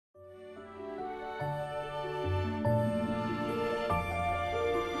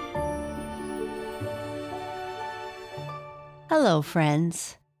Hello,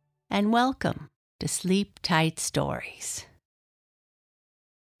 friends, and welcome to Sleep Tight Stories.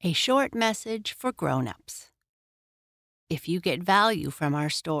 A short message for grown-ups. If you get value from our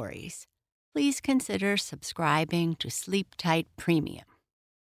stories, please consider subscribing to Sleep Tight Premium.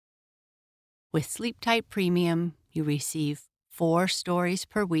 With Sleep Tight Premium, you receive 4 stories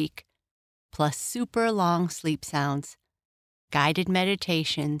per week, plus super long sleep sounds, guided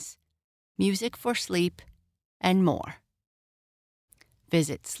meditations, music for sleep, and more.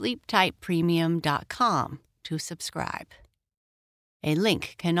 Visit sleeptightpremium.com to subscribe. A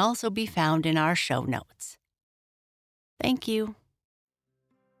link can also be found in our show notes. Thank you.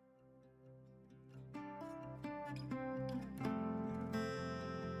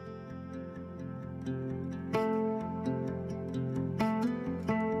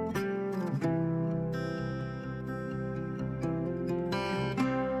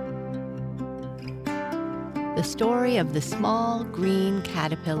 The story of the small green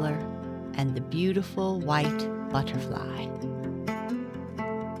caterpillar and the beautiful white butterfly.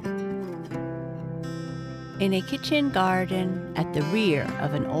 In a kitchen garden at the rear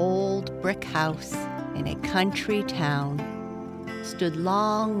of an old brick house in a country town stood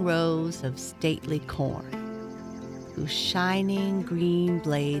long rows of stately corn, whose shining green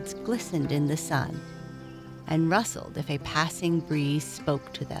blades glistened in the sun and rustled if a passing breeze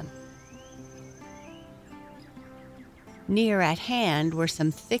spoke to them. Near at hand were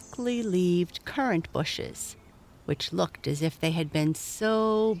some thickly leaved currant bushes, which looked as if they had been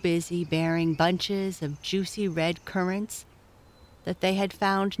so busy bearing bunches of juicy red currants that they had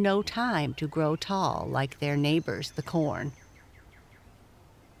found no time to grow tall like their neighbors, the corn.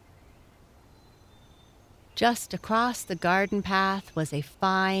 Just across the garden path was a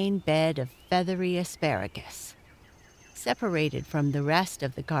fine bed of feathery asparagus, separated from the rest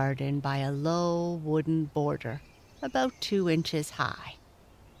of the garden by a low wooden border about 2 inches high.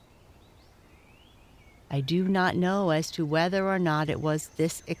 I do not know as to whether or not it was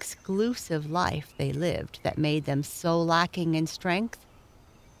this exclusive life they lived that made them so lacking in strength,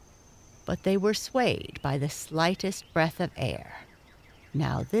 but they were swayed by the slightest breath of air,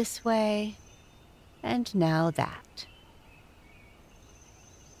 now this way and now that.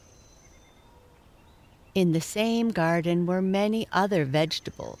 In the same garden were many other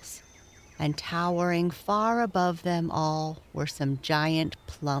vegetables, and towering far above them all were some giant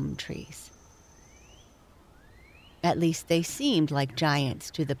plum trees. At least they seemed like giants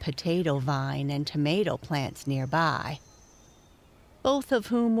to the potato vine and tomato plants nearby, both of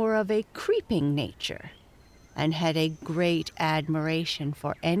whom were of a creeping nature and had a great admiration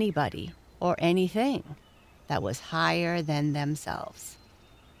for anybody or anything that was higher than themselves.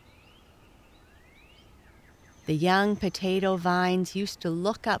 The young potato vines used to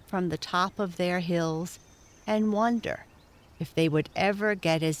look up from the top of their hills and wonder if they would ever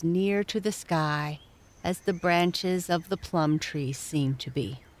get as near to the sky as the branches of the plum trees seemed to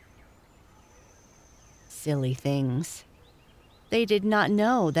be. Silly things. They did not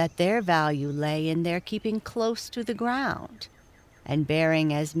know that their value lay in their keeping close to the ground and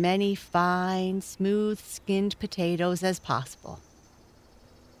bearing as many fine, smooth-skinned potatoes as possible.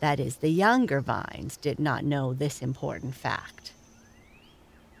 That is, the younger vines did not know this important fact.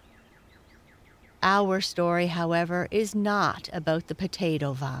 Our story, however, is not about the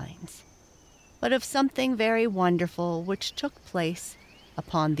potato vines, but of something very wonderful which took place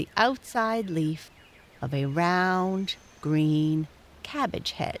upon the outside leaf of a round, green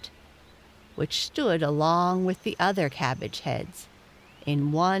cabbage head, which stood along with the other cabbage heads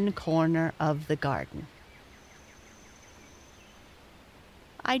in one corner of the garden.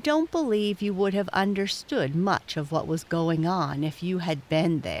 I don't believe you would have understood much of what was going on if you had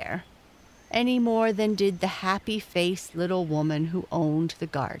been there, any more than did the happy-faced little woman who owned the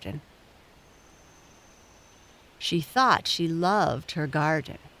garden. She thought she loved her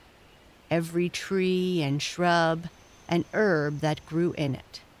garden, every tree and shrub and herb that grew in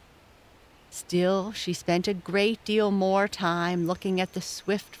it. Still, she spent a great deal more time looking at the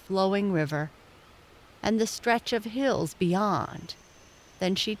swift-flowing river and the stretch of hills beyond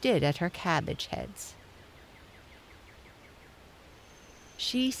than she did at her cabbage heads.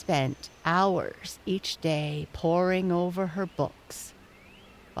 She spent hours each day poring over her books,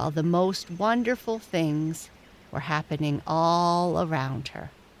 while the most wonderful things were happening all around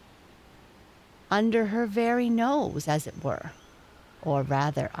her, under her very nose, as it were, or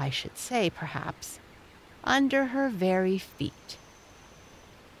rather, I should say, perhaps, under her very feet.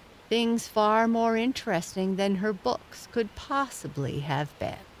 Things far more interesting than her books could possibly have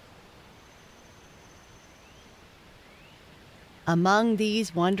been. Among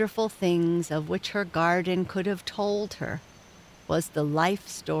these wonderful things of which her garden could have told her was the life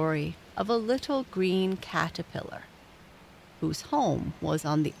story of a little green caterpillar whose home was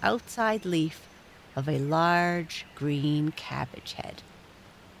on the outside leaf of a large green cabbage head.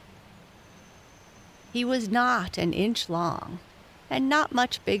 He was not an inch long and not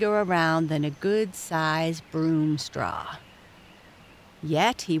much bigger around than a good-sized broom straw.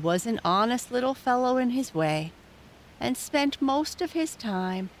 Yet he was an honest little fellow in his way and spent most of his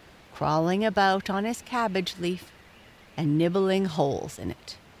time crawling about on his cabbage leaf and nibbling holes in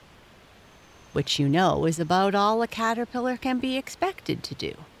it, which you know is about all a caterpillar can be expected to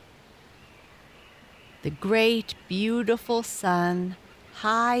do. The great, beautiful sun,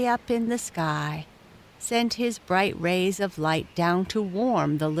 high up in the sky, sent his bright rays of light down to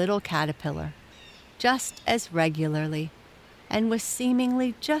warm the little caterpillar just as regularly and with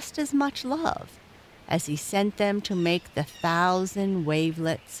seemingly just as much love as he sent them to make the 1,000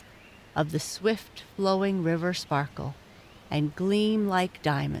 wavelets of the swift-flowing river sparkle and gleam like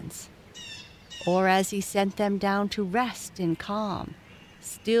diamonds, or as he sent them down to rest in calm,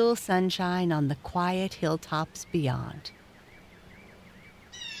 still sunshine on the quiet hilltops beyond.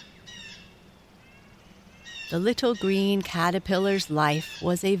 The little green caterpillar's life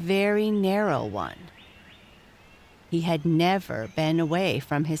was a very narrow one. He had never been away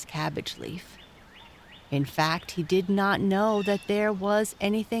from his cabbage leaf. In fact, he did not know that there was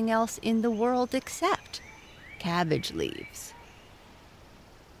anything else in the world except cabbage leaves.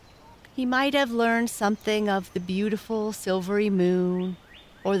 He might have learned something of the beautiful silvery moon,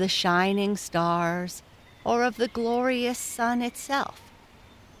 or the shining stars, or of the glorious sun itself,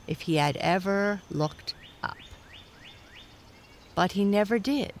 if he had ever looked up. But he never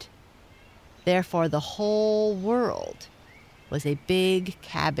did. Therefore, the whole world was a big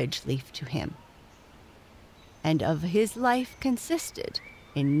cabbage leaf to him, and of his life consisted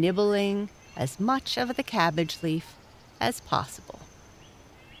in nibbling as much of the cabbage leaf as possible.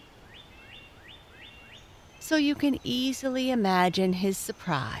 So you can easily imagine his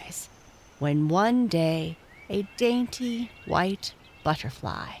surprise when one day a dainty white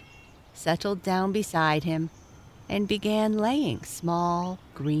butterfly settled down beside him and began laying small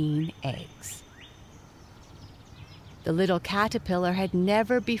green eggs. The little caterpillar had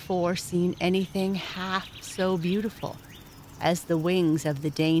never before seen anything half so beautiful as the wings of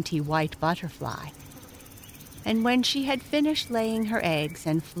the dainty white butterfly, and when she had finished laying her eggs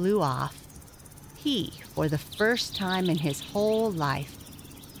and flew off, he, for the first time in his whole life,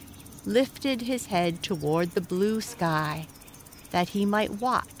 lifted his head toward the blue sky that he might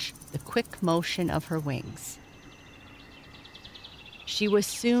watch the quick motion of her wings. She was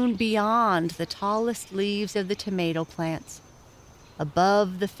soon beyond the tallest leaves of the tomato plants,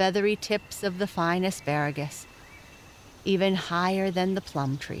 above the feathery tips of the fine asparagus, even higher than the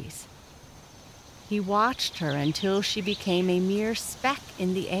plum trees. He watched her until she became a mere speck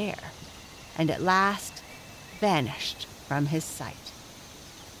in the air, and at last vanished from his sight.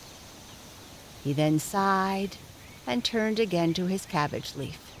 He then sighed and turned again to his cabbage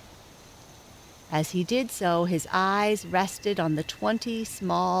leaf. As he did so, his eyes rested on the 20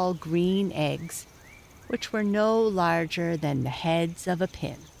 small green eggs, which were no larger than the heads of a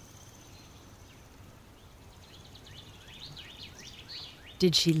pin.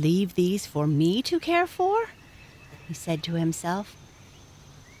 "Did she leave these for me to care for?" he said to himself.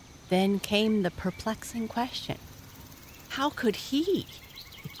 Then came the perplexing question: how could he,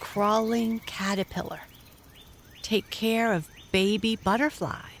 a crawling caterpillar, take care of baby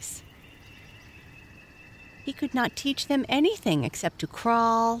butterflies? He could not teach them anything except to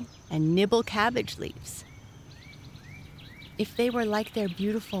crawl and nibble cabbage leaves. If they were like their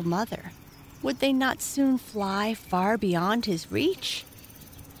beautiful mother, would they not soon fly far beyond his reach?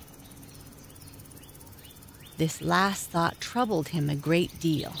 This last thought troubled him a great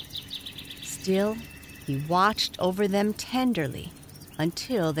deal. Still, he watched over them tenderly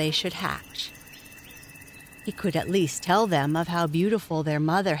until they should hatch. He could at least tell them of how beautiful their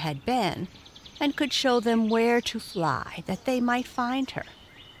mother had been, and could show them where to fly that they might find her.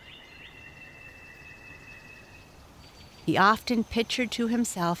 He often pictured to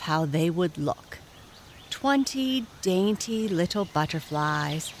himself how they would look. 20 dainty little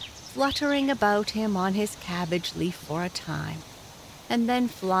butterflies fluttering about him on his cabbage leaf for a time, and then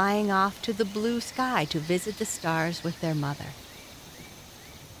flying off to the blue sky to visit the stars with their mother.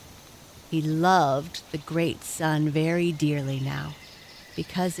 He loved the great sun very dearly now,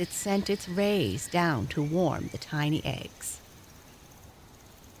 because it sent its rays down to warm the tiny eggs.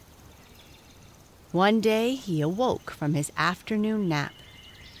 One day he awoke from his afternoon nap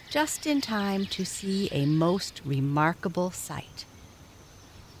just in time to see a most remarkable sight.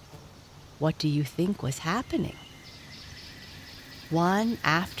 What do you think was happening? One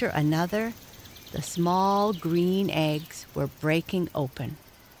after another, the small green eggs were breaking open,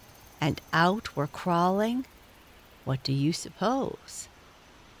 and out were crawling, what do you suppose?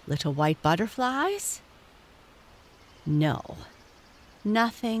 Little white butterflies? No,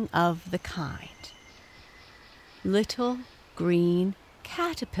 nothing of the kind. Little green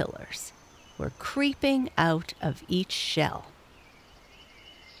caterpillars were creeping out of each shell.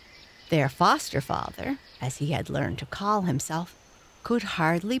 Their foster father, as he had learned to call himself, could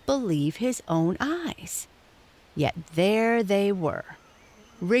hardly believe his own eyes. Yet there they were,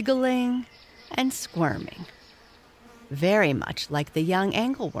 wriggling and squirming, very much like the young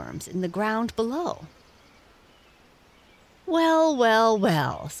angleworms in the ground below. "Well, well,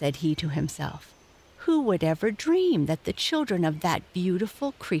 well," said he to himself, "who would ever dream that the children of that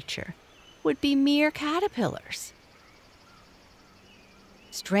beautiful creature would be mere caterpillars?"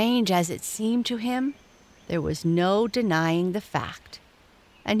 Strange as it seemed to him, there was no denying the fact,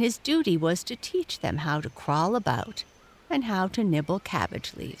 and his duty was to teach them how to crawl about and how to nibble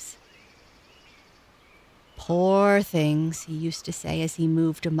cabbage leaves. "Poor things," he used to say as he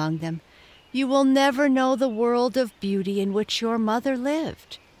moved among them, "you will never know the world of beauty in which your mother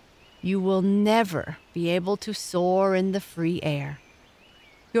lived. You will never be able to soar in the free air.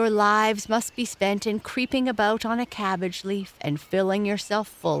 Your lives must be spent in creeping about on a cabbage leaf and filling yourself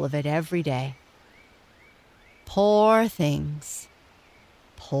full of it every day. Poor things,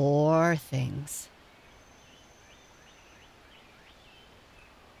 poor things."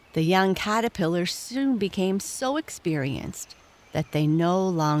 The young caterpillars soon became so experienced that they no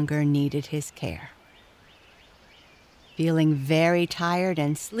longer needed his care. Feeling very tired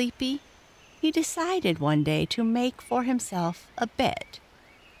and sleepy, he decided one day to make for himself a bed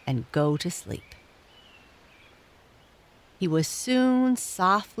and go to sleep. He was soon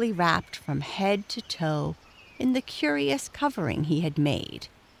softly wrapped from head to toe in the curious covering he had made,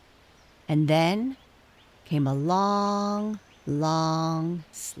 and then came a long, long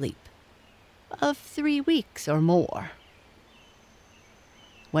sleep of 3 weeks or more.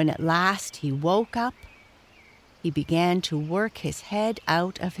 When at last he woke up, he began to work his head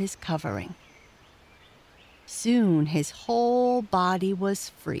out of his covering. Soon his whole body was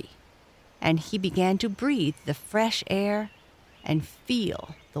free, and he began to breathe the fresh air and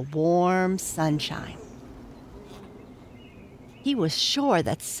feel the warm sunshine. He was sure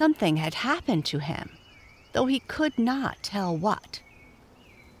that something had happened to him, though he could not tell what.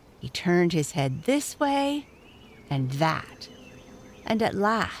 He turned his head this way and that, and at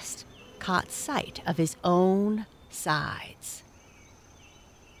last caught sight of his own sides.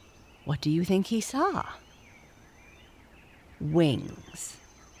 What do you think he saw? Wings.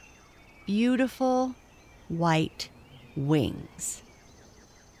 Beautiful white wings.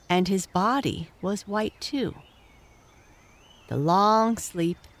 And his body was white too. The long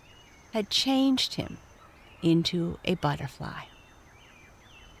sleep had changed him into a butterfly.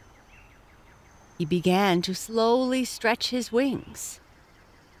 He began to slowly stretch his wings.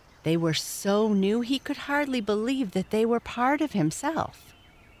 They were so new he could hardly believe that they were part of himself.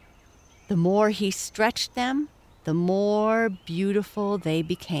 The more he stretched them, the more beautiful they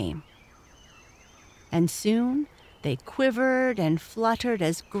became. And soon they quivered and fluttered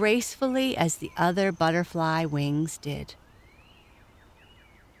as gracefully as the other butterfly wings did.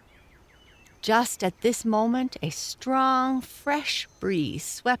 Just at this moment, a strong, fresh breeze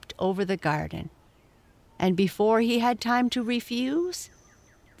swept over the garden, and before he had time to refuse,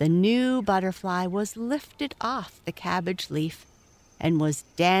 the new butterfly was lifted off the cabbage leaf and was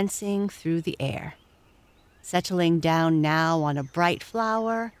dancing through the air, settling down now on a bright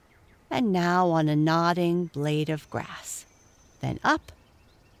flower and now on a nodding blade of grass, then up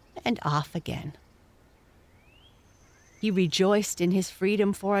and off again. He rejoiced in his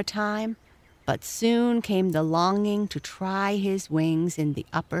freedom for a time, but soon came the longing to try his wings in the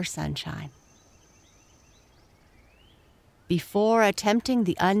upper sunshine. Before attempting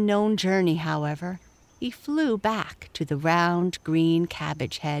the unknown journey, however, he flew back to the round green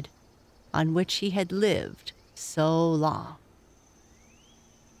cabbage head on which he had lived so long.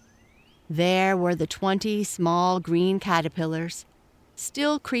 There were the 20 small green caterpillars,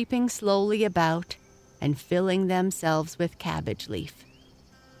 still creeping slowly about and filling themselves with cabbage leaf.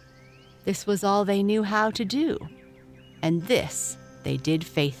 This was all they knew how to do, and this they did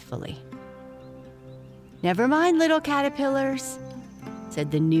faithfully. "Never mind, little caterpillars,"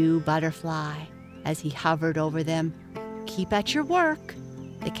 said the new butterfly as he hovered over them. "Keep at your work.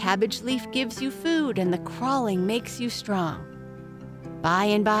 The cabbage leaf gives you food, and the crawling makes you strong. By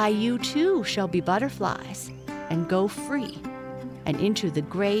and by, you too shall be butterflies and go free and into the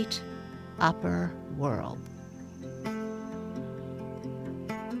great upper world."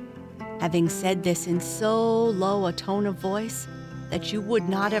 having said this in so low a tone of voice that you would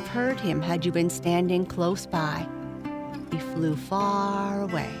not have heard him had you been standing close by. He flew far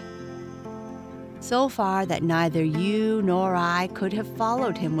away, so far that neither you nor I could have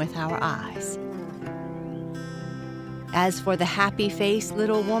followed him with our eyes. As for the happy-faced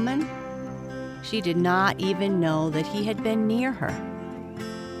little woman, she did not even know that he had been near her,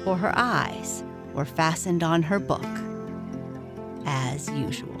 for her eyes were fastened on her book, as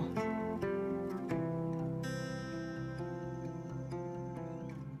usual.